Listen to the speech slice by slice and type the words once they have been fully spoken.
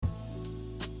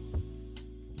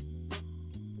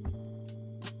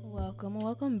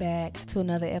Welcome back to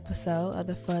another episode of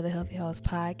the For the Healthy Host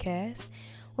podcast,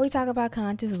 where we talk about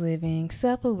conscious living,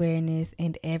 self-awareness,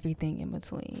 and everything in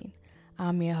between.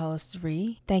 I'm your host,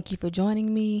 Ree. Thank you for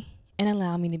joining me and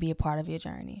allowing me to be a part of your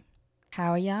journey.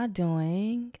 How are y'all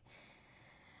doing?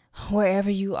 Wherever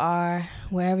you are,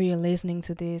 wherever you're listening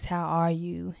to this, how are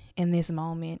you in this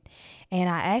moment? And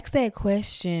I asked that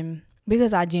question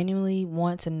because I genuinely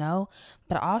want to know,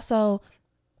 but also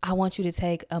I want you to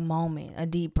take a moment, a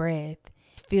deep breath,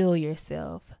 feel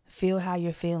yourself, feel how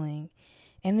you're feeling.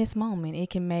 In this moment,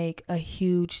 it can make a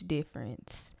huge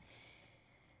difference.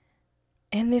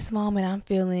 In this moment, I'm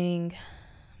feeling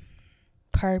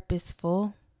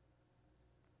purposeful,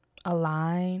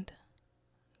 aligned,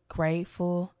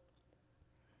 grateful.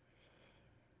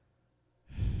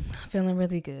 Feeling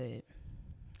really good.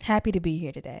 Happy to be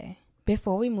here today.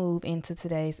 Before we move into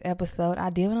today's episode, I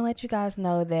did want to let you guys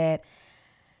know that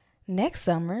next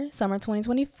summer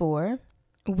 2024,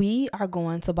 we are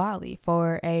going to Bali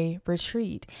for a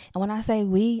retreat. And when I say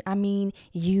we, I mean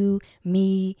you,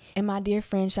 me, and my dear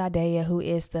friend Shadea, who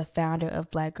is the founder of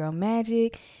Black Girl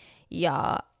Magic.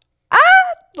 Y'all,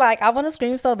 I want to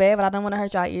scream so bad, but I don't want to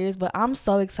hurt y'all ears. But I'm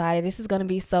so excited. This is going to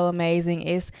be so amazing.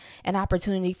 It's an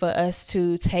opportunity for us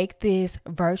to take this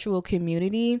virtual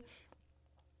community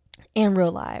in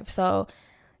real life. So,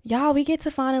 y'all, we get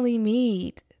to finally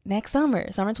meet next summer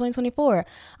 2024.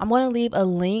 I'm going to leave a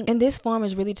link, and this form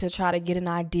is really to try to get an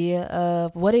idea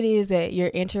of what it is that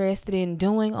you're interested in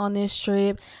doing on this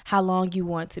trip, how long you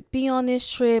want to be on this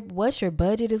trip, what your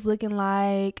budget is looking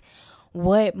like,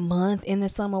 what month in the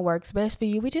summer works best for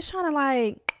you. We're just trying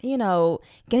to get in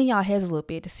y'all heads a little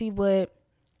bit to see what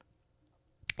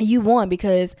you want,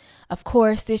 because of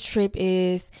course this trip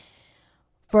is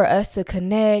for us to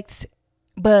connect,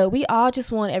 but we all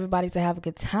just want everybody to have a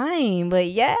good time. But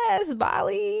yes,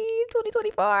 Bali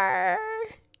 2024.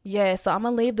 Yes, so I'm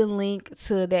going to leave the link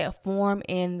to that form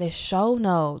in the show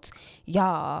notes.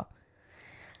 Y'all,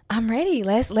 I'm ready.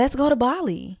 Let's go to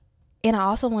Bali. And I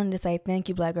also wanted to say thank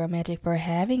you, Black Girl Magic, for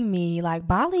having me.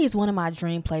 Bali is one of my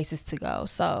dream places to go.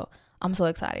 So I'm so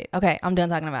excited. Okay, I'm done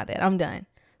talking about that. I'm done.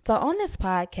 So on this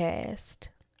podcast,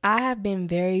 I have been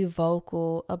very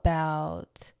vocal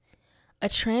about a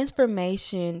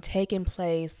transformation taking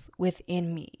place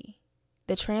within me,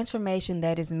 the transformation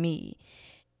that is me.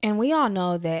 And we all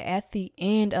know that at the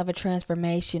end of a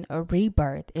transformation, a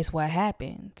rebirth is what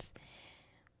happens.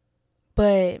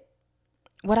 But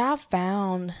what I've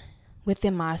found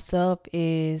within myself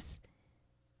is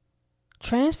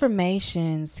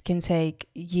transformations can take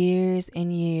years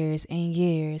and years and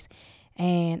years.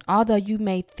 And although you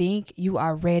may think you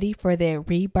are ready for that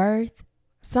rebirth,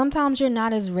 sometimes you're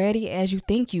not as ready as you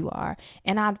think you are.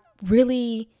 And I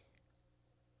really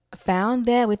found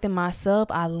that within myself.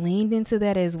 I leaned into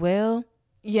that as well.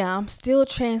 Yeah, I'm still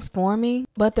transforming,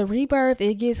 but the rebirth,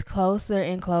 it gets closer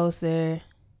and closer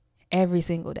every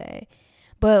single day.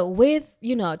 But with,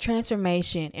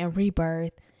 transformation and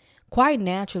rebirth, quite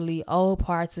naturally, old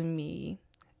parts of me,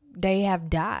 they have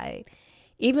died.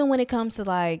 Even when it comes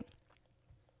to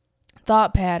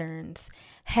thought patterns,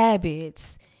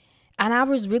 habits. And I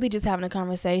was really just having a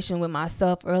conversation with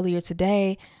myself earlier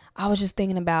today. I was just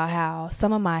thinking about how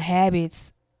some of my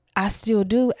habits I still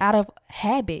do out of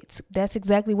habits. That's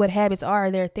exactly what habits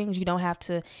are. They're things you don't have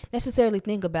to necessarily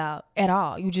think about at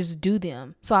all. You just do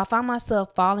them. So I find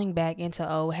myself falling back into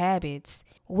old habits.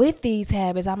 With these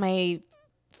habits, I may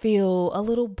feel a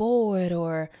little bored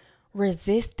or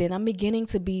resistant. I'm beginning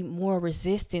to be more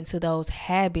resistant to those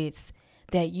habits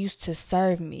that used to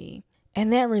serve me.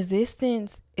 And that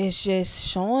resistance is just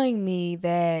showing me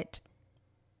that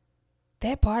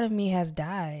part of me has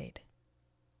died.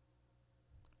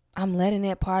 I'm letting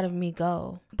that part of me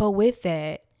go. But with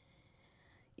that,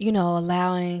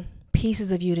 allowing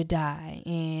pieces of you to die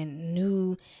and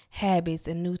new habits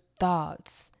and new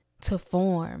thoughts to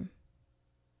form,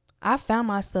 I found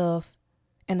myself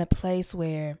in a place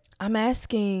where I'm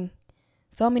asking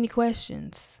so many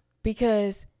questions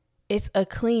because it's a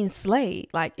clean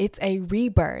slate. It's a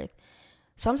rebirth.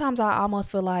 Sometimes I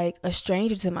almost feel like a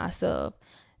stranger to myself.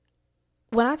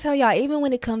 When I tell y'all, even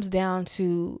when it comes down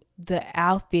to the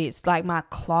outfits, my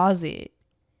closet,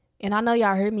 and I know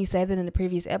y'all heard me say that in the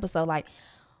previous episode, I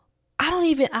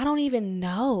don't even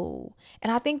know.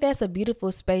 And I think that's a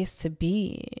beautiful space to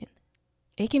be in.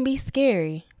 It can be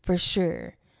scary for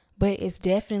sure, but it's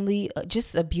definitely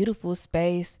just a beautiful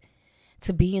space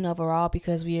to be in overall,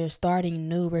 because we are starting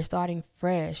new, we're starting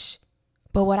fresh.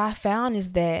 But what I found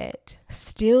is that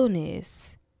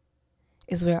stillness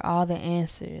is where all the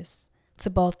answers to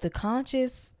both the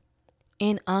conscious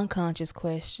and unconscious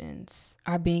questions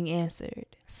are being answered.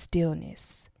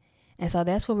 Stillness. And so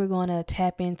that's what we're going to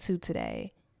tap into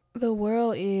today. The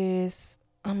world is,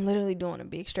 I'm literally doing a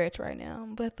big stretch right now,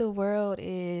 but the world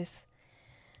is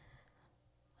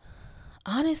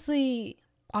honestly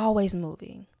always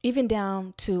moving, even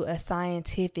down to a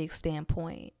scientific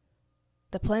standpoint.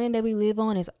 The planet that we live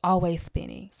on is always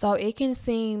spinning. So it can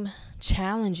seem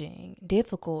challenging,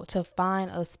 difficult to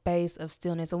find a space of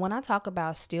stillness. And when I talk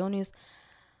about stillness,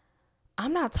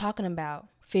 I'm not talking about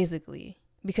physically,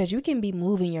 because you can be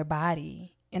moving your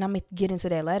body, and I'm going to get into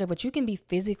that later, but you can be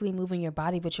physically moving your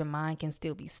body, but your mind can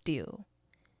still be still.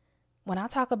 When I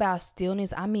talk about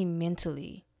stillness, I mean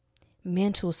mentally,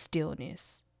 mental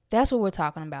stillness. That's what we're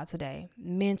talking about today.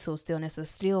 Mental stillness, a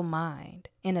still mind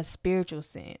in a spiritual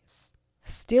sense.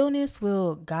 Stillness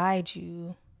will guide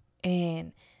you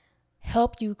and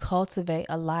help you cultivate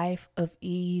a life of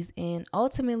ease and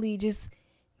ultimately just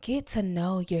get to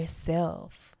know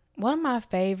yourself. One of my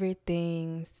favorite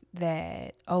things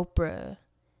that Oprah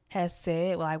has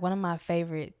said, like one of my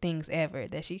favorite things ever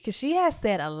that because she has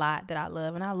said a lot that I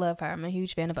love, and I love her. I'm a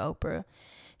huge fan of Oprah.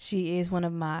 She is one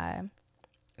of my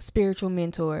spiritual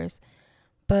mentors.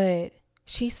 But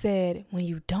she said, when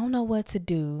you don't know what to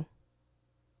do,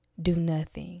 do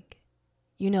nothing.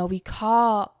 We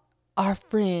call our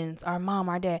friends, our mom,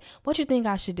 our dad, what you think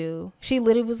I should do? She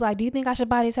literally was like, do you think I should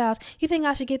buy this house? You think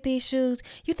I should get these shoes?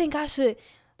 You think I should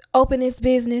open this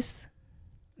business?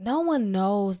 No one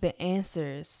knows the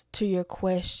answers to your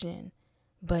question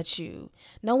but you.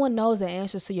 No one knows the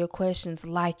answers to your questions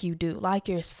like you do, like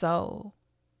your soul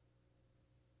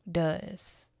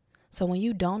does. So when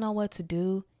you don't know what to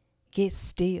do, get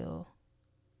still.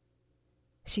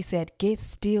 She said, get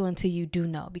still until you do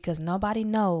know, because nobody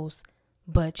knows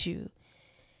but you.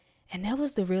 And that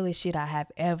was the realest shit I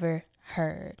have ever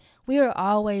heard. We are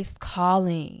always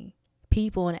calling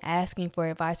people and asking for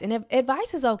advice. And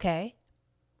advice is okay.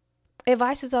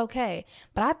 Advice is okay.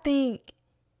 But I think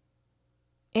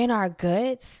in our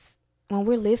guts, when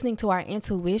we're listening to our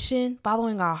intuition,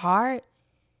 following our heart,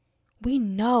 we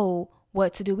know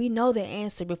what to do. We know the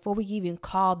answer before we even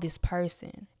call this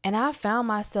person. And I found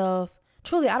myself,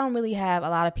 truly, I don't really have a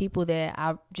lot of people that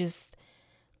I just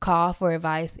call for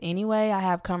advice anyway. I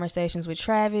have conversations with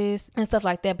Travis and stuff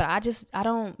like that, but I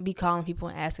don't be calling people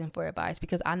and asking for advice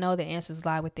because I know the answers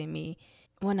lie within me.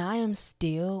 When I am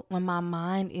still, when my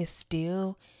mind is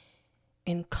still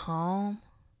and calm,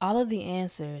 all of the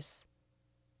answers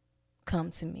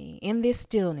come to me. In this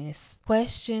stillness,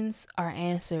 questions are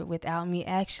answered without me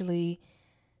actually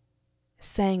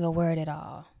saying a word at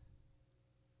all.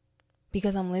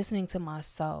 Because I'm listening to my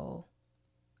soul.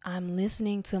 I'm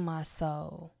listening to my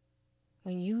soul.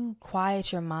 When you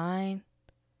quiet your mind,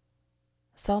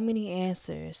 so many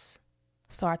answers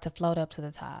start to float up to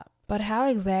the top. But how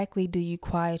exactly do you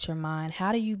quiet your mind?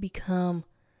 How do you become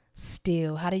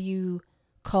still? How do you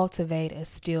cultivate a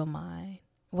still mind?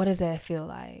 What does that feel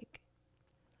like?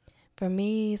 For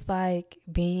me, it's like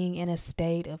being in a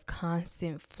state of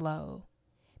constant flow.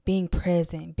 Being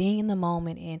present, being in the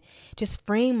moment, and just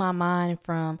freeing my mind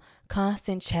from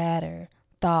constant chatter,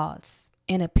 thoughts,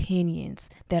 and opinions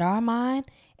that are mine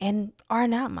and are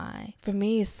not mine. For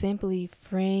me, it's simply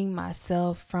freeing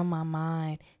myself from my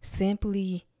mind,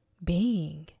 simply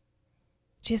being.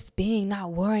 Just being,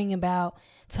 not worrying about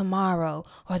tomorrow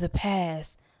or the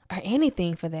past or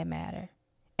anything for that matter.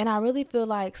 And I really feel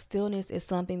like stillness is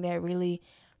something that really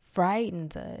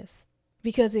frightens us,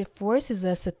 because it forces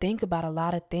us to think about a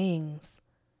lot of things,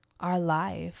 our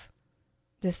life,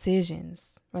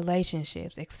 decisions,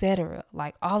 relationships, etc.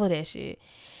 Like all of that shit.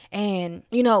 And,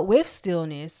 with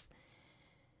stillness,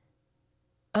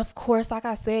 of course, like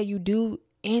I said, you do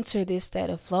enter this state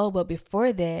of flow. But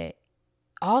before that,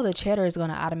 all the chatter is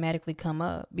going to automatically come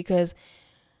up because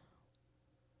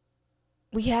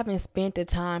we haven't spent the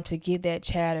time to give that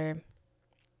chatter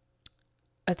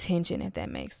attention, if that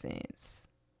makes sense.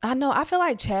 I feel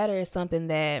like chatter is something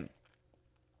that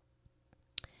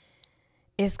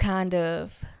is kind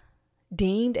of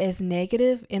deemed as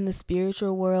negative in the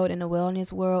spiritual world, in the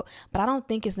wellness world, but I don't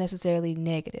think it's necessarily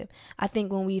negative. I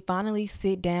think when we finally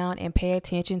sit down and pay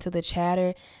attention to the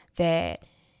chatter that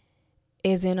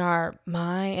is in our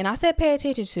mind, and I said pay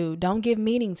attention to, don't give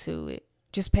meaning to it.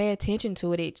 Just pay attention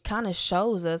to it. It kind of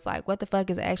shows us like what the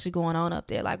fuck is actually going on up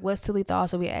there. Like what silly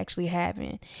thoughts are we actually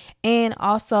having? And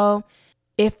also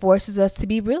it forces us to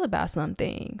be real about some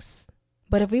things.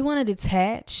 But if we want to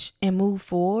detach and move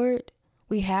forward,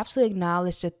 we have to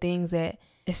acknowledge the things that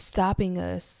is stopping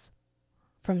us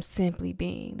from simply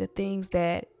being, the things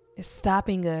that is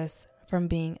stopping us from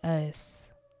being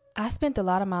us. I spent a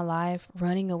lot of my life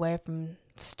running away from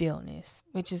stillness,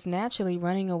 which is naturally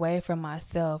running away from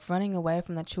myself, running away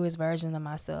from the truest version of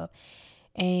myself.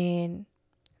 And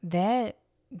that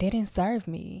didn't serve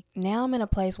me. Now I'm in a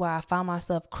place where I find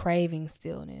myself craving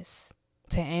stillness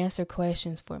to answer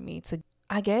questions for me, to,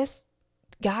 I guess,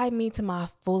 guide me to my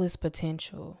fullest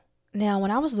potential. Now,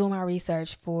 when I was doing my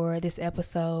research for this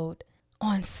episode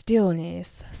on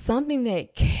stillness, something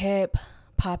that kept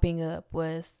popping up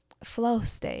was flow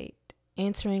state,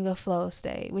 entering a flow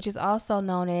state, which is also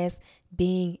known as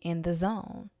being in the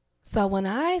zone. So when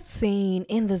I seen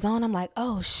in the zone, I'm like,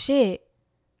 oh shit,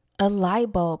 a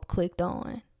light bulb clicked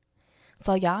on.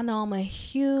 So y'all know I'm a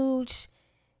huge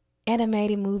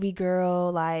animated movie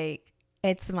girl. Like,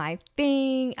 it's my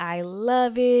thing. I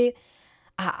love it.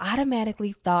 I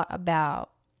automatically thought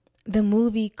about the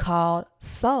movie called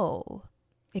Soul.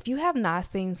 If you have not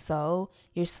seen Soul,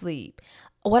 you're asleep.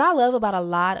 What I love about a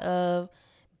lot of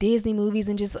Disney movies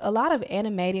and just a lot of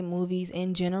animated movies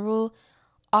in general,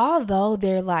 although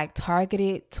they're like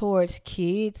targeted towards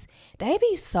kids, they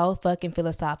be so fucking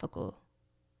philosophical,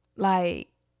 like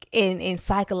in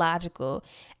psychological.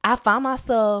 I find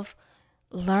myself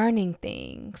learning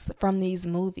things from these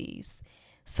movies.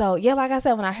 So yeah, like I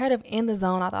said, when I heard of In the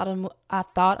Zone, I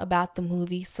thought about the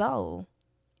movie Soul.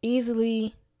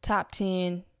 Easily top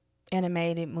 10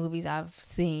 animated movies I've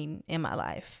seen in my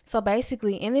life. So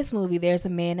basically, in this movie, there's a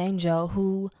man named Joe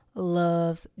who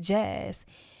loves jazz.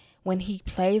 When he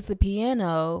plays the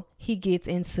piano, he gets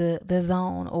into the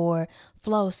zone or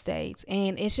flow states.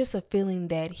 And it's just a feeling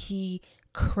that he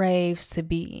craves to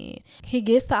be in. He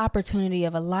gets the opportunity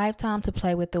of a lifetime to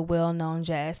play with the well-known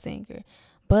jazz singer.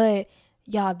 But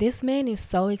y'all, this man is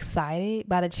so excited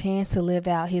by the chance to live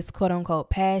out his quote-unquote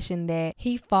passion that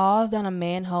he falls down a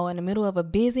manhole in the middle of a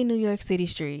busy New York City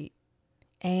street.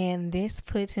 And this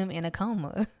puts him in a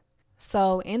coma.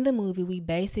 So in the movie, we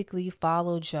basically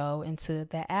follow Joe into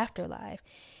the afterlife.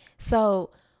 So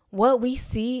what we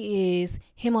see is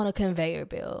him on a conveyor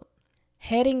belt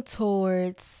heading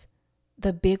towards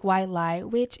the big white light,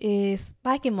 which is,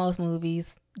 like in most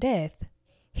movies, death.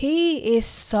 He is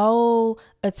so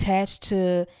attached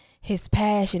to his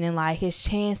passion and like his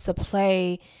chance to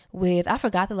play with, I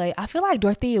forgot the lady, I feel like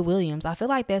Dorothea Williams. I feel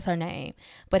like that's her name.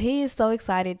 But he is so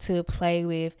excited to play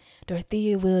with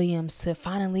Dorothea Williams, to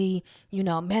finally,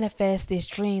 manifest this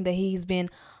dream that he's been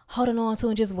holding on to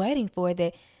and just waiting for,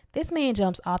 that this man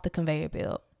jumps off the conveyor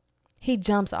belt. He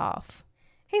jumps off.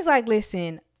 He's like,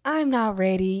 listen, I'm not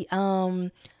ready. I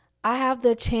have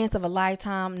the chance of a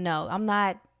lifetime. No, I'm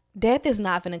not. Death is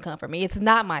not going to come for me. It's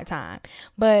not my time.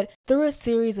 But through a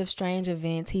series of strange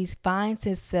events, he finds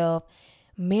himself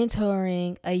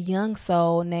mentoring a young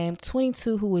soul named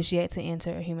 22 who was yet to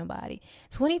enter a human body.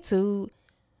 22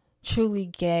 truly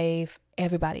gave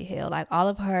everybody hell. Like all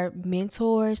of her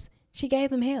mentors, she gave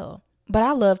them hell. But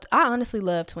I honestly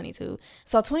loved 22.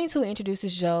 So 22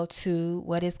 introduces Joe to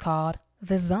what is called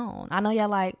the zone. I know y'all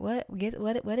like, what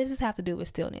does this have to do with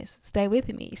stillness? Stay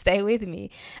with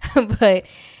me. But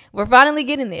we're finally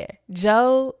getting there.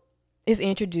 Joe is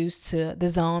introduced to the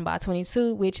zone by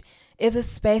 22, which is a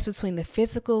space between the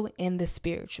physical and the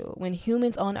spiritual. When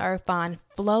humans on earth find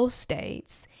flow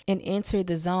states and enter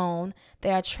the zone,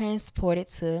 they are transported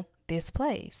to this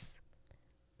place.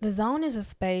 The zone is a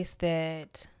space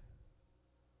that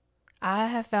I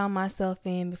have found myself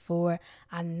in before.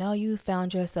 I know you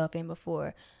found yourself in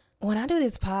before. When I do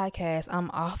this podcast,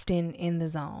 I'm often in the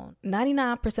zone.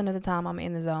 99% of the time I'm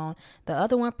in the zone. The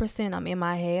other 1% I'm in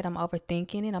my head. I'm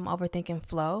overthinking it. I'm overthinking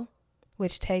flow,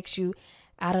 which takes you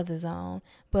out of the zone.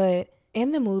 But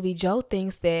in the movie, Joe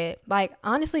thinks that, like,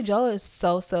 honestly, Joe is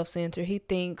so self-centered. He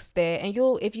thinks that, and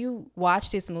if you watch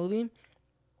this movie,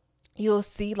 you'll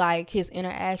see like his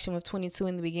interaction with 22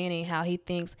 in the beginning, how he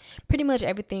thinks pretty much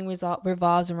everything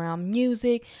revolves around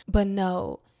music. But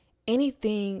no,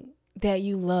 anything that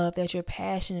you love, that you're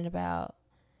passionate about,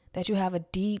 that you have a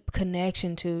deep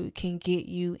connection to, can get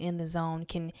you in the zone,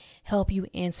 can help you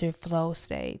enter flow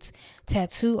states.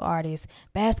 Tattoo artists,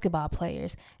 basketball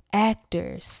players,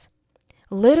 actors.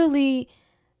 Literally,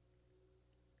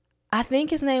 I think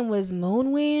his name was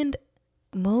Moonwind,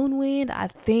 I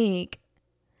think.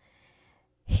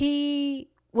 He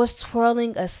was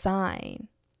twirling a sign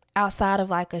outside of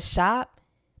like a shop.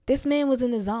 This man was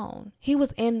in the zone. He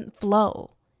was in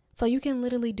flow. So you can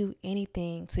literally do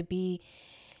anything to be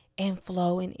in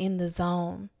flow and in the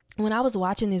zone. When I was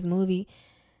watching this movie,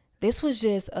 this was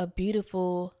just a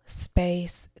beautiful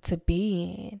space to be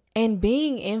in. And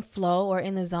being in flow or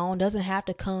in the zone doesn't have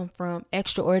to come from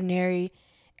extraordinary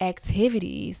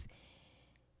activities.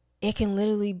 It can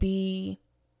literally be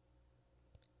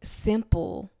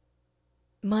simple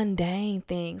mundane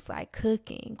things like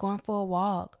cooking, going for a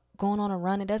walk, going on a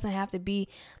run. It doesn't have to be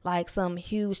like some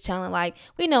huge challenge. Like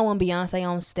we know when Beyonce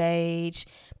on stage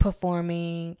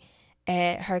performing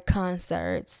at her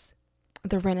concerts,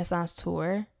 the Renaissance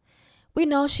tour, we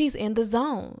know she's in the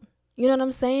zone. You know what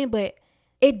I'm saying? But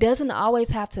it doesn't always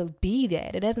have to be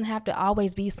that. It doesn't have to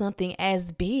always be something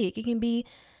as big. It can be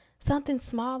something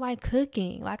small like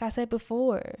cooking, like I said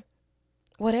before.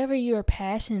 Whatever you're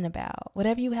passionate about,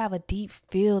 whatever you have a deep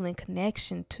feel and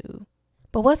connection to.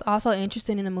 But what's also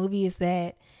interesting in the movie is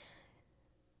that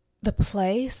the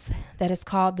place that is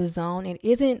called the zone, it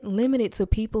isn't limited to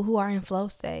people who are in flow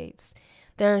states.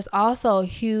 There's also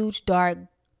huge, dark,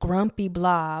 grumpy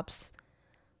blobs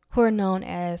who are known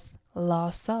as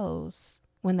lost souls.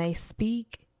 When they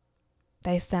speak,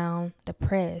 they sound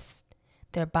depressed.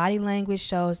 Their body language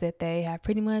shows that they have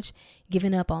pretty much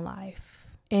given up on life.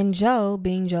 And Joe,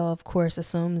 being Joe, of course,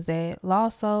 assumes that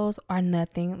lost souls are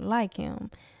nothing like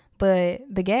him. But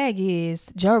the gag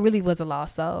is, Joe really was a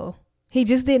lost soul. He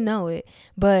just didn't know it.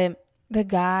 But the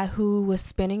guy who was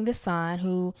spinning the sign,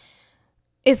 who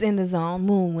is in the zone,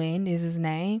 Moonwind is his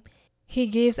name, he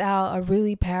gives out a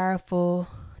really powerful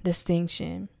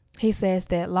distinction. He says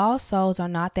that lost souls are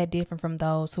not that different from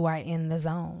those who are in the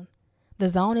zone. The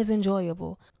zone is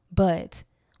enjoyable, but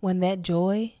when that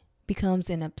joy becomes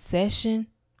an obsession,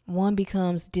 one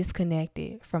becomes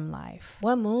disconnected from life.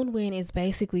 What Moonwind is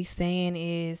basically saying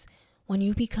is when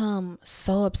you become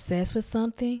so obsessed with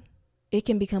something, it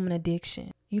can become an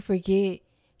addiction. You forget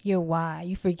your why.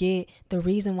 You forget the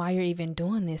reason why you're even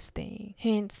doing this thing,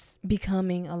 hence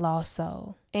becoming a lost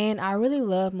soul. And I really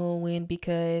love Moonwind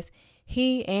because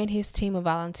he and his team of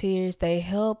volunteers, they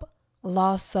help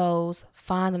lost souls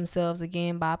find themselves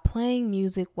again by playing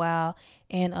music while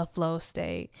in a flow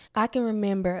state. I can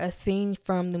remember a scene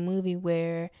from the movie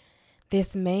where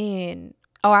this man,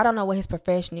 I don't know what his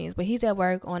profession is, but he's at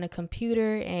work on a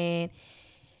computer and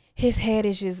his head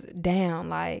is just down.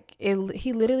 Like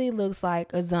he literally looks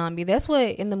like a zombie. That's what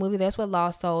in the movie, that's what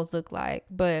lost souls look like.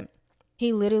 But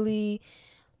he literally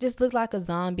just looked like a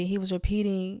zombie. He was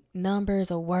repeating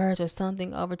numbers or words or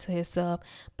something over to himself.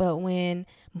 But when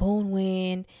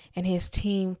Moonwind and his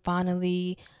team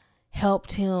finally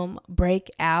helped him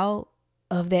break out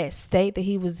of that state that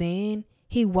he was in,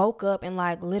 he woke up and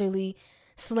like literally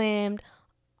slammed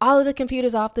all of the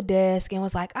computers off the desk and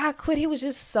was like, I quit. He was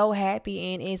just so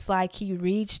happy. And it's like he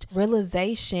reached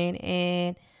realization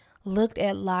and looked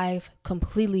at life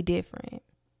completely different.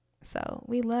 So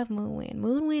we love Moonwind.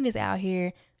 Moonwind is out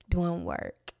here doing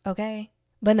work, okay?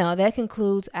 But no, that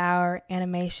concludes our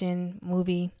animation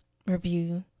movie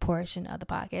review portion of the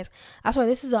podcast. I swear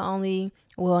this is the only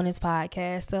wellness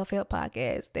podcast, self-help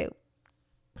podcast that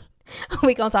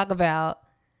we gonna talk about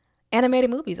animated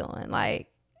movies on, like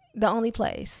the only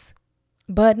place.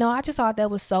 But no, I just thought that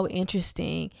was so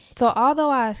interesting. So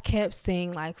although I kept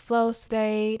seeing like flow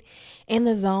state, in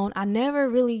the zone, I never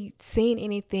really seen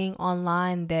anything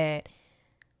online that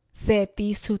said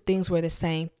these two things were the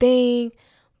same thing.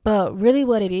 But really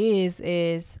what it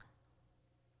is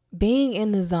being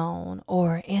in the zone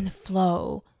or in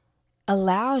flow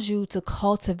allows you to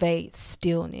cultivate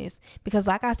stillness. Because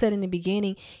like I said in the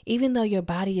beginning, even though your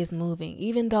body is moving,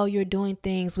 even though you're doing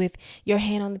things with your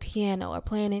hand on the piano or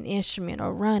playing an instrument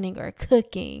or running or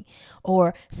cooking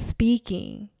or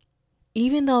speaking,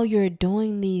 even though you're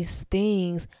doing these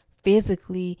things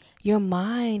physically, your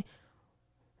mind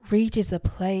reaches a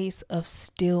place of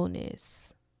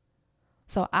stillness.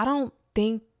 So I don't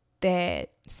think that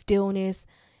stillness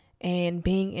and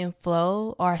being in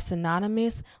flow are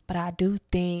synonymous, but I do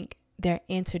think they're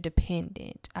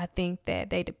interdependent. I think that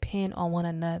they depend on one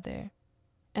another.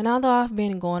 And although I've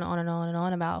been going on and on and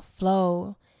on about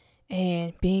flow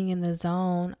and being in the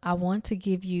zone, I want to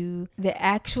give you the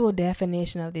actual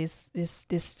definition of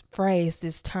this phrase,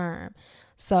 this term.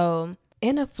 So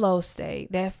in a flow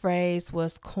state, that phrase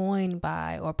was coined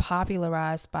by or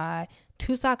popularized by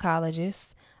two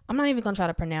psychologists. I'm not even going to try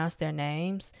to pronounce their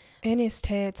names. In his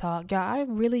TED Talk, y'all, I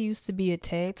really used to be a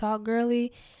TED Talk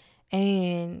girly,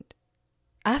 and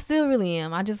I still really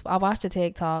am. I watched a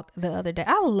TED Talk the other day.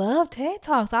 I love TED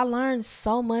Talks. I learned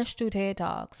so much through TED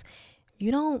Talks. If you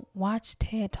don't watch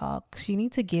TED Talks, you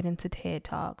need to get into TED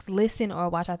Talks. Listen or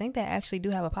watch. I think they actually do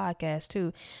have a podcast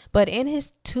too. But in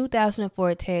his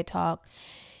 2004 TED Talk,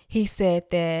 he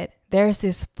said that there's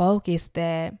this focus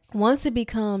that once it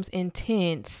becomes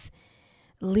intense,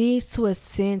 leads to a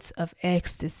sense of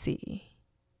ecstasy,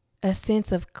 a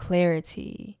sense of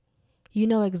clarity. You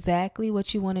know exactly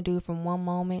what you want to do from one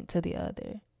moment to the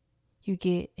other. You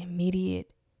get immediate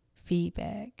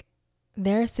feedback.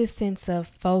 There's this sense of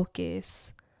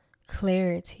focus,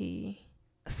 clarity,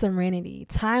 serenity,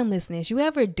 timelessness. You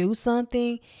ever do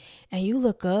something and you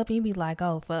look up and you be like,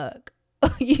 oh, fuck.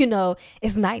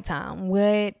 It's nighttime.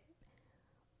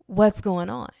 What's going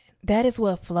on? That is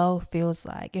what flow feels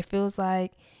like. It feels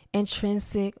like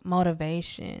intrinsic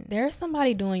motivation. There's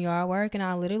somebody doing yard work and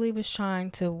I literally was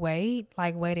trying to wait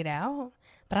it out.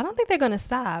 But I don't think they're going to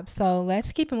stop. So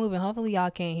let's keep it moving. Hopefully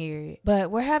y'all can't hear it.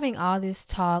 But we're having all this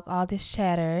talk, all this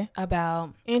chatter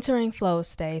about entering flow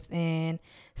states and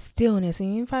stillness.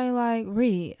 And you're probably like,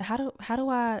 Reed, how do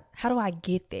I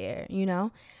get there?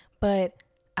 But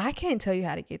I can't tell you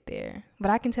how to get there.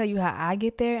 But I can tell you how I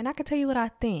get there, and I can tell you what I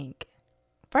think.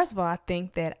 First of all, I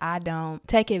think that I don't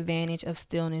take advantage of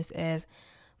stillness as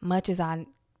much as I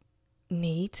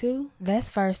need to. That's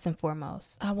first and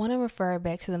foremost. I want to refer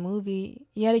back to the movie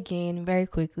yet again, very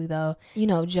quickly though.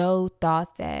 Joe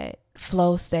thought that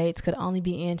flow states could only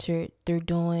be entered through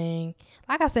doing,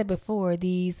 like I said before,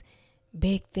 these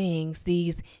big things,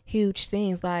 these huge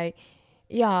things. Like,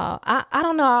 y'all, I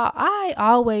don't know. I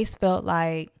always felt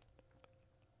like,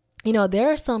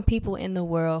 there are some people in the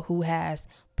world who has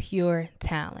pure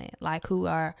talent, like who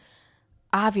are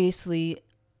obviously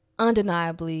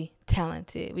undeniably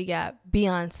talented. We got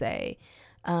Beyonce,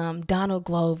 Donald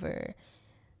Glover.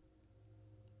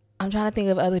 I'm trying to think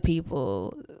of other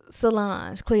people.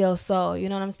 Solange, Cleo Sol, you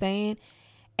know what I'm saying?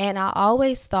 And I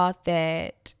always thought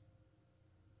that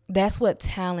that's what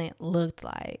talent looked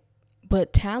like.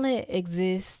 But talent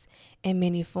exists in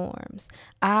many forms.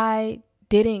 I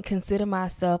didn't consider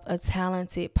myself a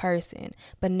talented person,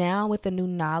 but now with the new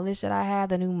knowledge that I have,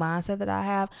 the new mindset that I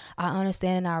have, I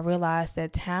understand and I realize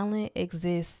that talent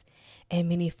exists in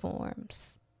many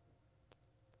forms.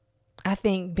 I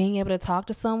think being able to talk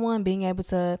to someone, being able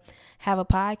to have a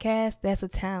podcast, that's a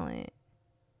talent.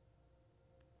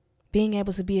 Being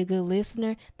able to be a good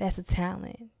listener, that's a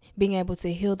talent. Being able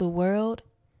to heal the world,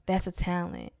 that's a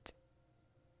talent.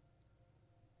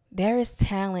 There is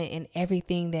talent in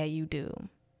everything that you do.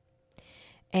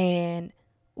 And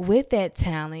with that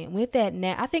talent,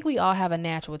 I think we all have a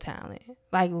natural talent.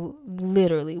 Like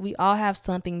literally, we all have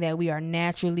something that we are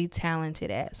naturally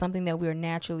talented at, something that we are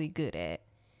naturally good at.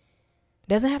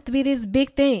 Doesn't have to be this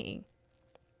big thing.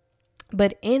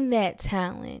 But in that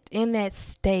talent, in that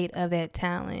state of that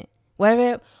talent,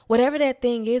 whatever that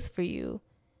thing is for you,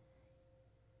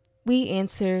 we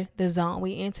enter the zone.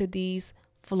 We enter these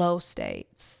flow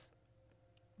states.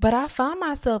 But I find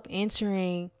myself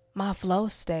entering my flow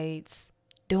states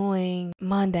doing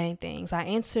mundane things. I'm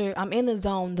in the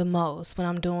zone the most when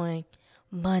I'm doing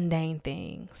mundane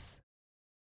things.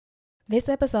 This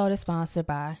episode is sponsored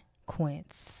by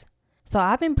Quince. So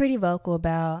I've been pretty vocal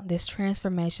about this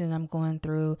transformation I'm going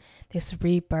through, this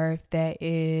rebirth that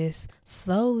is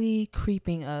slowly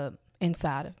creeping up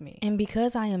inside of me. And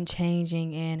because I am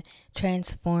changing and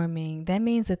transforming, that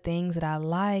means the things that I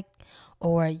like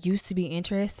or used to be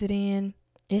interested in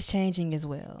is changing as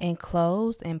well. And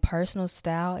clothes and personal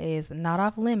style is not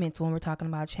off limits when we're talking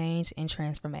about change and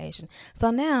transformation.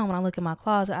 So now when I look at my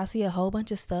closet, I see a whole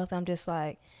bunch of stuff. I'm just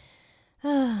like,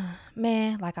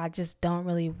 man, like I just don't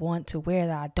really want to wear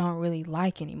that. I don't really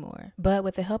like anymore. But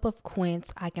with the help of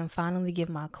Quince, I can finally give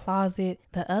my closet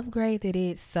the upgrade that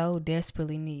it so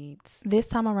desperately needs. This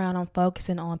time around, I'm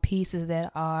focusing on pieces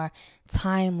that are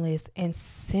timeless and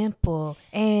simple,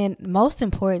 and most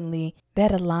importantly, that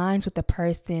aligns with the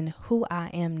person who I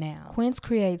am now. Quince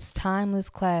creates timeless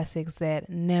classics that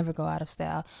never go out of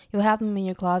style. You'll have them in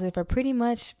your closet for pretty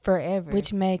much forever,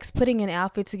 which makes putting an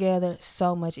outfit together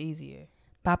so much easier.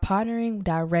 By partnering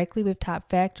directly with top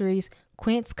factories,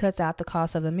 Quince cuts out the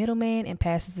cost of the middleman and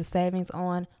passes the savings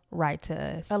on right to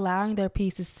us, allowing their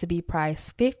pieces to be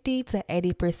priced 50 to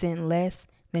 80% less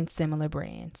than similar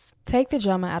brands. Take the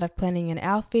drama out of planning an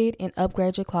outfit and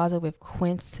upgrade your closet with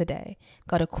Quince today.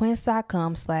 Go to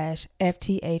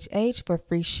quince.com/FTHH for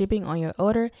free shipping on your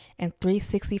order and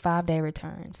 365-day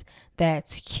returns.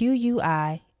 That's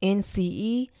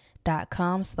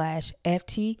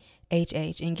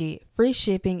QUINCE.com/FTHH and get free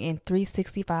shipping and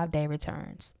 365-day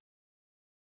returns.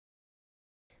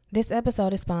 This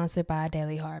episode is sponsored by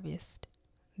Daily Harvest.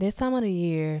 This time of the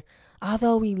year,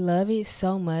 although we love it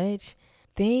so much,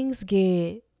 things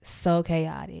get so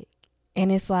chaotic.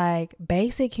 And it's like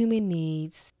basic human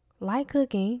needs like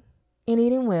cooking and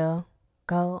eating well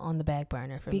go on the back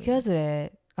burner for me. Because of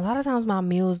that, a lot of times my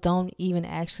meals don't even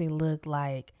actually look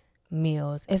like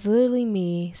meals. It's literally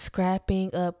me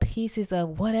scrapping up pieces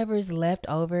of whatever's left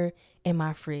over in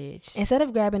my fridge. Instead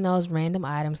of grabbing those random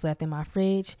items left in my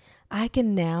fridge, I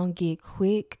can now get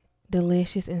quick,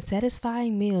 delicious, and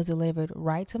satisfying meals delivered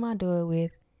right to my door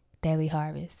with Daily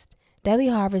Harvest. Daily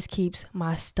Harvest keeps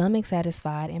my stomach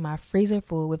satisfied and my freezer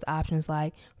full with options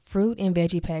like fruit and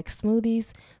veggie packed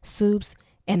smoothies, soups,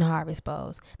 and harvest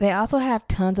bowls. They also have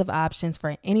tons of options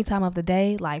for any time of the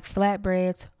day like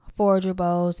flatbreads, forager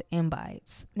bowls, and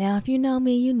bites. Now, if you know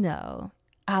me, you know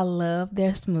I love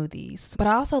their smoothies, but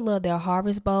I also love their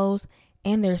harvest bowls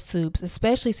and their soups,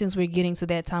 especially since we're getting to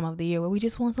that time of the year where we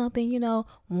just want something,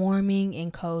 warming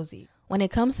and cozy. When it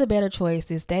comes to better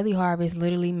choices, Daily Harvest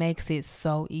literally makes it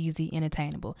so easy and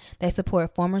attainable. They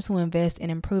support farmers who invest in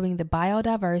improving the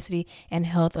biodiversity and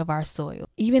health of our soil.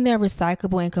 Even their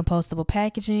recyclable and compostable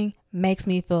packaging makes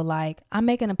me feel like I'm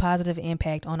making a positive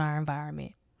impact on our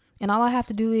environment. And all I have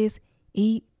to do is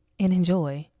eat and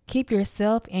enjoy. Keep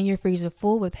yourself and your freezer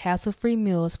full with hassle-free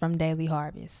meals from Daily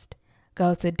Harvest.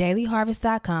 Go to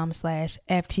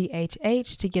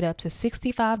dailyharvest.com/FTHH to get up to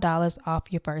 $65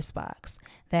 off your first box.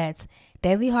 That's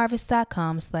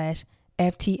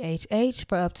dailyharvest.com/FTHH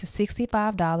for up to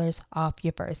 $65 off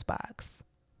your first box.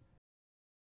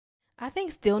 I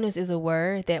think stillness is a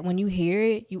word that when you hear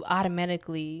it, you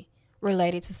automatically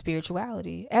relate it to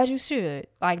spirituality, as you should.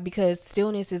 Because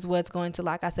stillness is what's going to,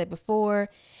 like I said before,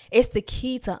 it's the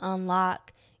key to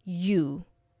unlock you,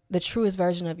 the truest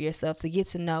version of yourself, to get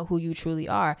to know who you truly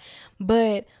are.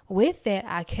 But with that,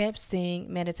 I kept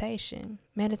seeing meditation.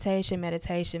 While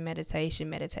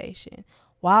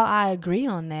I agree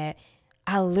on that,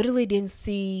 I literally didn't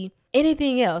see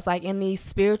anything else. In these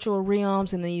spiritual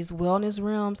realms and these wellness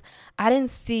realms, I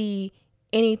didn't see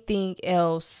anything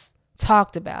else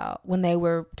talked about when they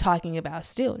were talking about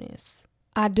stillness.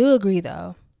 I do agree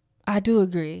though.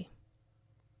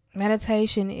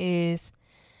 Meditation is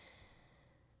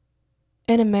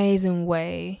an amazing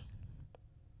way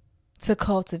to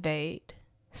cultivate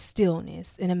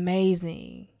stillness, an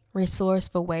amazing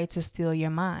resourceful way to still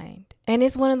your mind. And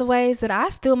it's one of the ways that I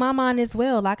still my mind as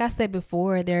well. Like I said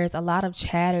before, there's a lot of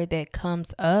chatter that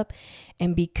comes up,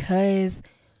 and because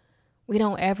we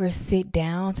don't ever sit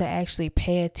down to actually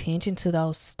pay attention to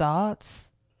those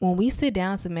thoughts, when we sit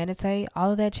down to meditate,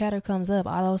 all of that chatter comes up,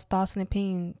 all those thoughts and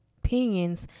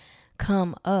opinions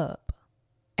come up.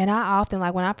 And I often,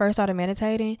 when I first started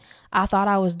meditating, I thought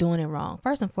I was doing it wrong.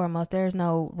 First and foremost, there's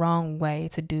no wrong way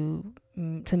to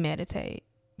meditate.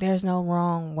 There's no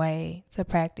wrong way to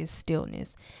practice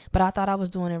stillness. But I thought I was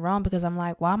doing it wrong because I'm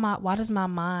like, why does my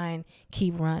mind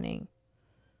keep running?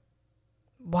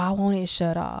 Why won't it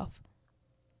shut off?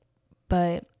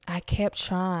 But I kept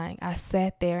trying. I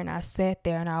sat there and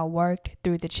I worked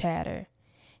through the chatter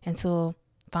until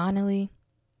finally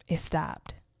it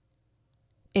stopped.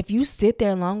 If you sit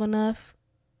there long enough,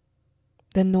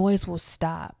 the noise will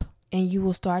stop and you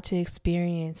will start to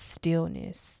experience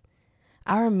stillness.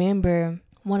 I remember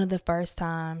one of the first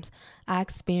times I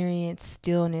experienced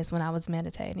stillness when I was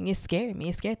meditating. It scared me.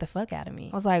 It scared the fuck out of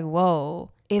me. I was like,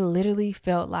 whoa. It literally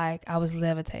felt like I was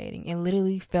levitating. It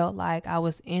literally felt like I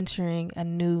was entering a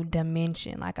new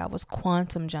dimension, like I was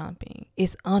quantum jumping.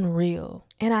 It's unreal.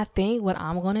 And I think what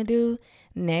I'm going to do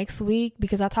next week,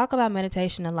 because I talk about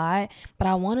meditation a lot, but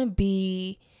I want to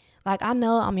be I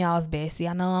know I'm y'all's bestie.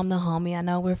 I know I'm the homie. I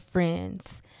know we're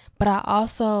friends, but I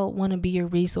also want to be a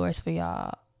resource for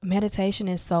y'all. Meditation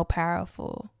is so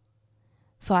powerful.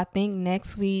 So I think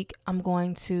next week I'm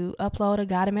going to upload a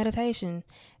guided meditation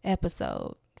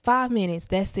episode. 5 minutes.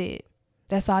 That's it.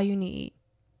 That's all you need.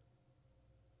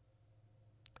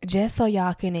 Just so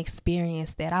y'all can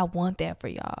experience that. I want that for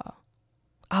y'all.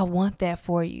 I want that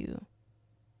for you.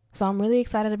 So I'm really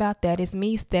excited about that. It's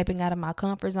me stepping out of my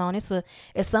comfort zone. It's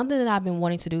something that I've been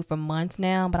wanting to do for months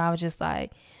now, but I was just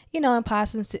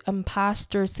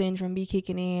imposter syndrome be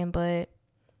kicking in. But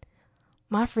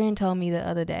my friend told me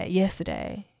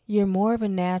yesterday, you're more of a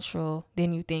natural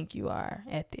than you think you are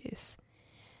at this.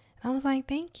 And I was like,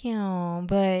 thank you.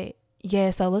 But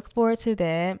yes, I look forward to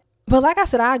that. But like I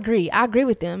said, I agree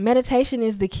with them. Meditation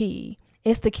is the key.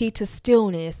 It's the key to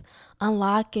stillness,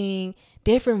 unlocking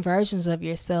different versions of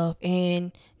yourself,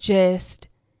 and just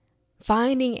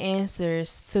finding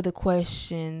answers to the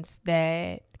questions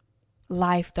that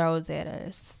life throws at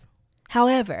us.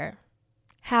 However,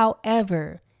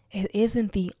 it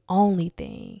isn't the only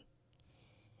thing.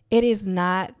 It is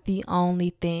not the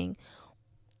only thing.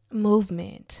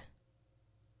 Movement.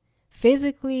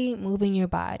 Physically moving your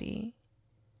body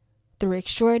through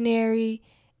extraordinary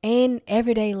and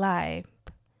everyday life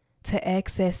to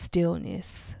access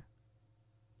stillness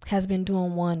has been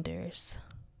doing wonders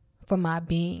for my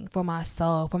being, for my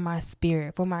soul, for my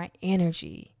spirit, for my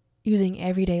energy. Using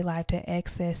everyday life to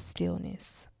access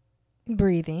stillness.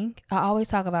 Breathing. I always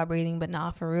talk about breathing, but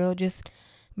not for real, just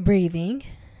breathing.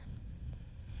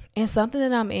 And something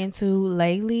that I'm into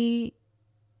lately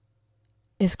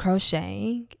is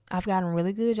crocheting. I've gotten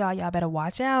really good, y'all. Y'all better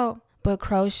watch out. But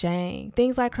crocheting,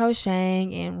 things like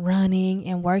crocheting and running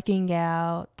and working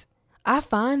out, I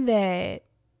find that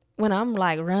when I'm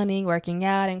like running, working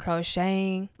out, and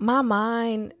crocheting, my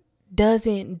mind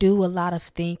doesn't do a lot of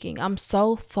thinking. I'm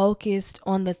so focused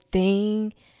on the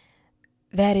thing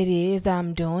that it is that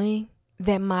I'm doing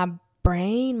that my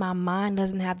brain, my mind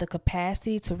doesn't have the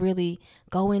capacity to really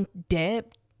go in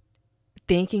depth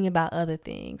thinking about other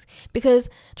things. Because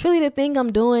truly the thing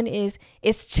I'm doing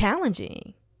it's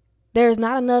challenging. There's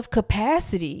not enough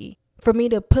capacity for me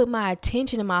to put my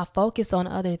attention and my focus on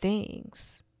other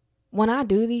things. When I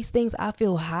do these things, I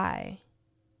feel high,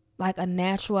 like a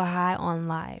natural high on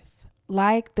life.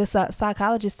 Like the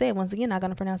psychologist said, once again, not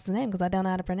going to pronounce his name because I don't know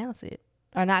how to pronounce it.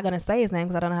 Or not going to say his name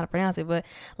because I don't know how to pronounce it. But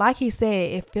like he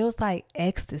said, it feels like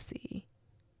ecstasy.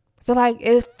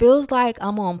 It feels like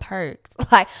I'm on perks.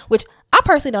 Which I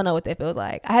personally don't know what that feels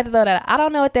like. I had to throw that out. I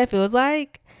don't know what that feels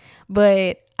like.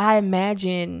 But I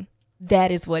imagine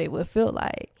that is what it would feel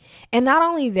like. And not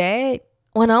only that,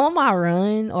 when I'm on my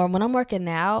run or when I'm working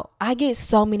out, I get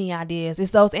so many ideas.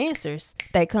 It's those answers.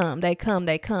 They come.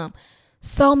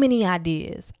 So many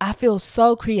ideas. I feel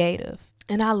so creative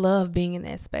and I love being in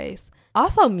that space.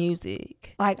 Also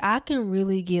music. I can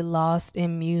really get lost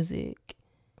in music.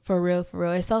 For real.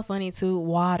 It's so funny too.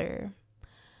 Water.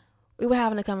 We were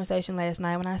having a conversation last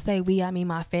night. When I say we, I mean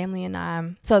my family and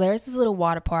I. So there's this little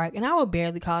water park, and I would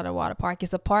barely call it a water park.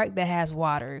 It's a park that has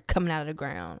water coming out of the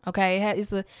ground. Okay,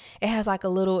 it has like a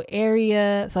little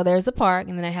area. So there's a park,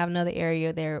 and then they have another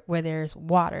area there where there's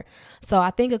water. So I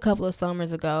think a couple of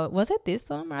summers ago, was it this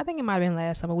summer? I think it might have been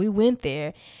last summer. We went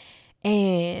there,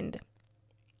 and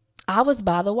I was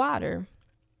by the water.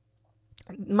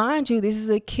 Mind you, this is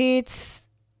a kid's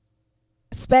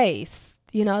space.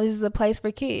 This is a place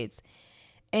for kids.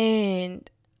 And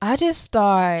I just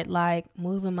started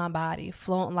moving my body,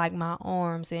 floating my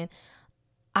arms. And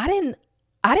I didn't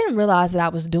realize that I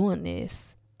was doing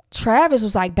this. Travis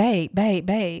was like, babe,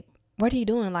 what are you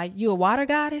doing? You a water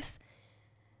goddess?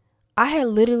 I had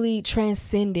literally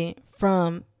transcended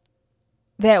from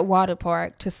that water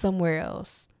park to somewhere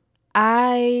else.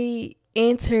 I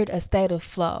entered a state of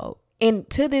flow. And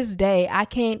to this day, I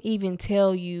can't even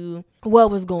tell you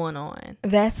what was going on.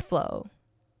 That's flow.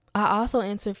 I also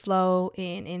entered flow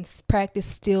and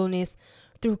practiced stillness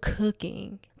through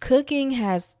cooking. Cooking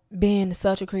has been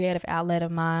such a creative outlet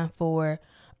of mine for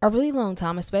a really long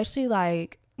time, especially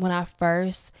when I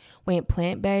first went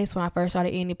plant-based, when I first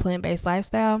started eating a plant-based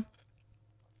lifestyle,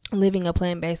 living a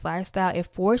plant-based lifestyle. It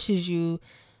forces you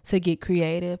to get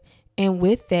creative. And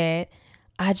with that,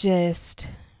 I just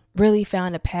really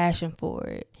found a passion for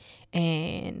it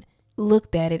and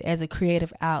looked at it as a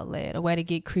creative outlet, a way to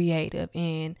get creative.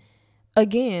 And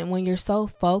again, when you're so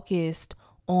focused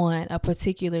on a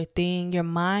particular thing, your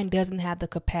mind doesn't have the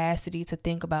capacity to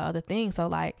think about other things. So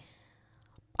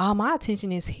all my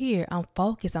attention is here. I'm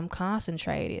focused. I'm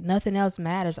concentrated. Nothing else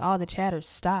matters. All the chatter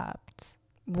stopped.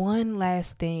 One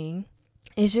last thing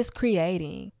is just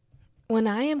creating. When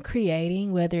I am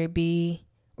creating, whether it be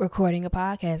recording a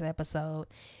podcast episode,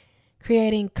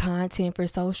 creating content for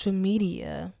social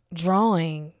media,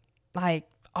 drawing,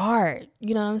 art,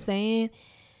 you know what I'm saying?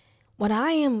 When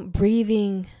I am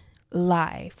breathing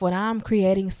life, when I'm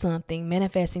creating something,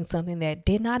 manifesting something that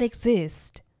did not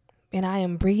exist, and I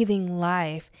am breathing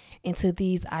life into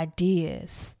these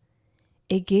ideas,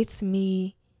 it gets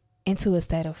me into a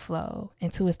state of flow,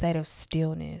 into a state of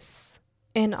stillness.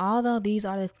 And although these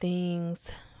are the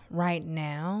things right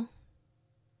now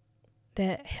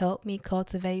that help me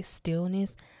cultivate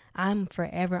stillness, I'm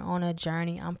forever on a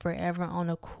journey. I'm forever on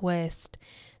a quest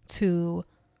to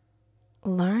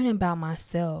learn about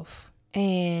myself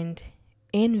and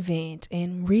invent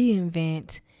and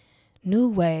reinvent new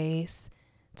ways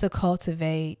to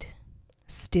cultivate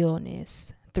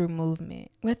stillness through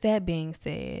movement. With that being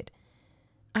said,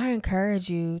 I encourage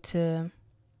you to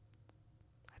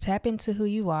tap into who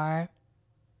you are.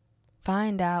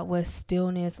 Find out what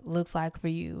stillness looks like for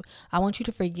you. I want you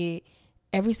to forget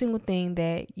every single thing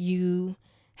that you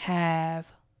have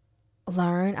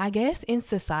learned, I guess, in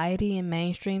society, in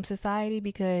mainstream society,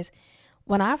 because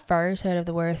when I first heard of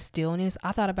the word stillness,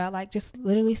 I thought about just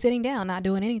literally sitting down, not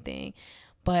doing anything.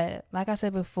 But like I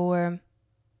said before,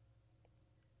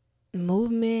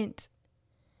 movement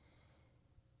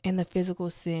in the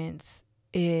physical sense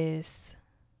is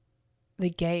the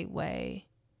gateway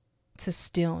to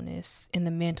stillness in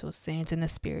the mental sense, in the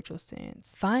spiritual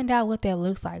sense. Find out what that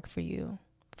looks like for you.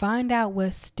 Find out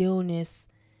what stillness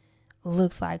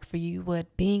looks like for you,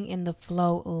 what being in the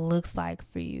flow looks like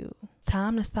for you.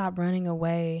 Time to stop running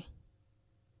away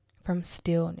from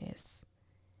stillness.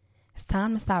 It's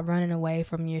time to stop running away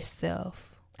from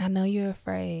yourself. I know you're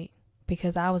afraid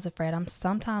because I was afraid. I'm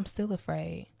sometimes still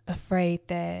afraid. Afraid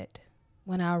that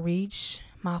when I reach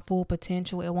my full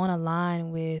potential, it won't align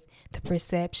with the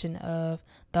perception of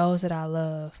those that I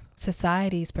love,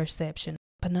 society's perception.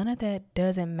 But none of that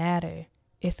doesn't matter.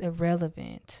 It's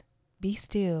irrelevant. Be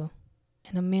still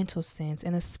in a mental sense,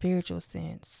 in a spiritual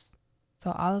sense.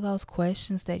 So all of those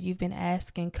questions that you've been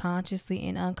asking consciously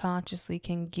and unconsciously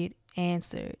can get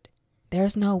answered.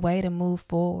 There's no way to move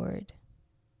forward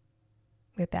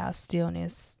without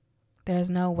stillness. There's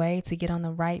no way to get on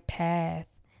the right path,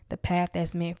 the path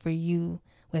that's meant for you,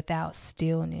 without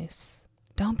stillness.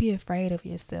 Don't be afraid of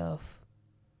yourself.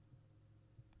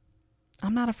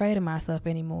 I'm not afraid of myself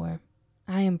anymore.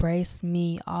 I embrace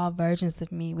me, all versions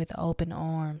of me, with open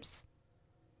arms.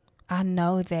 I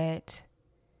know that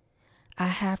I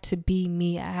have to be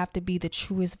me. I have to be the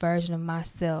truest version of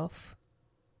myself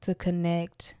to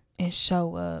connect and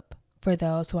show up for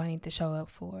those who I need to show up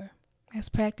for. Let's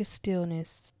practice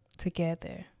stillness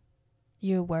together.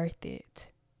 You're worth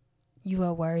it. You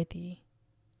are worthy.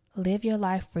 Live your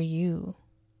life for you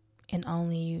and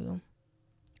only you.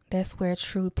 That's where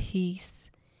true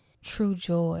peace, true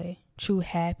joy, true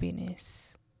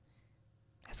happiness,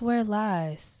 that's where it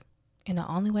lies. And the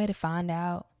only way to find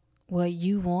out what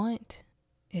you want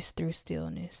is through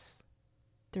stillness,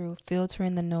 through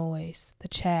filtering the noise, the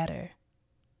chatter,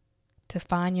 to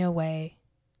find your way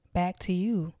back to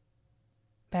you,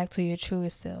 back to your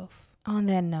truest self. On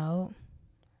that note,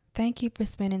 thank you for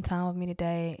spending time with me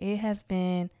today. It's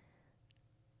been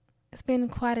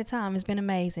quite a time. It's been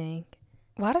amazing.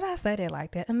 Why did I say that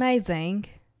like that? Amazing.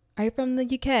 Are you from the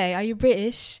UK? Are you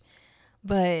British?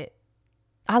 But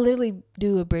I literally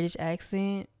do a British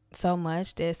accent so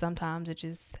much that sometimes it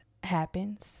just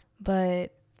happens.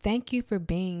 But thank you for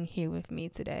being here with me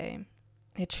today.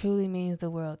 It truly means the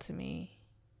world to me.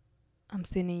 I'm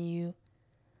sending you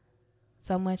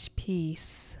so much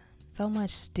peace, so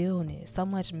much stillness, so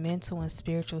much mental and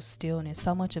spiritual stillness,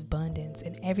 so much abundance,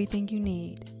 and everything you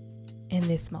need in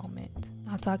this moment.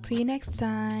 I'll talk to you next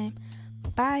time.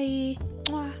 Bye.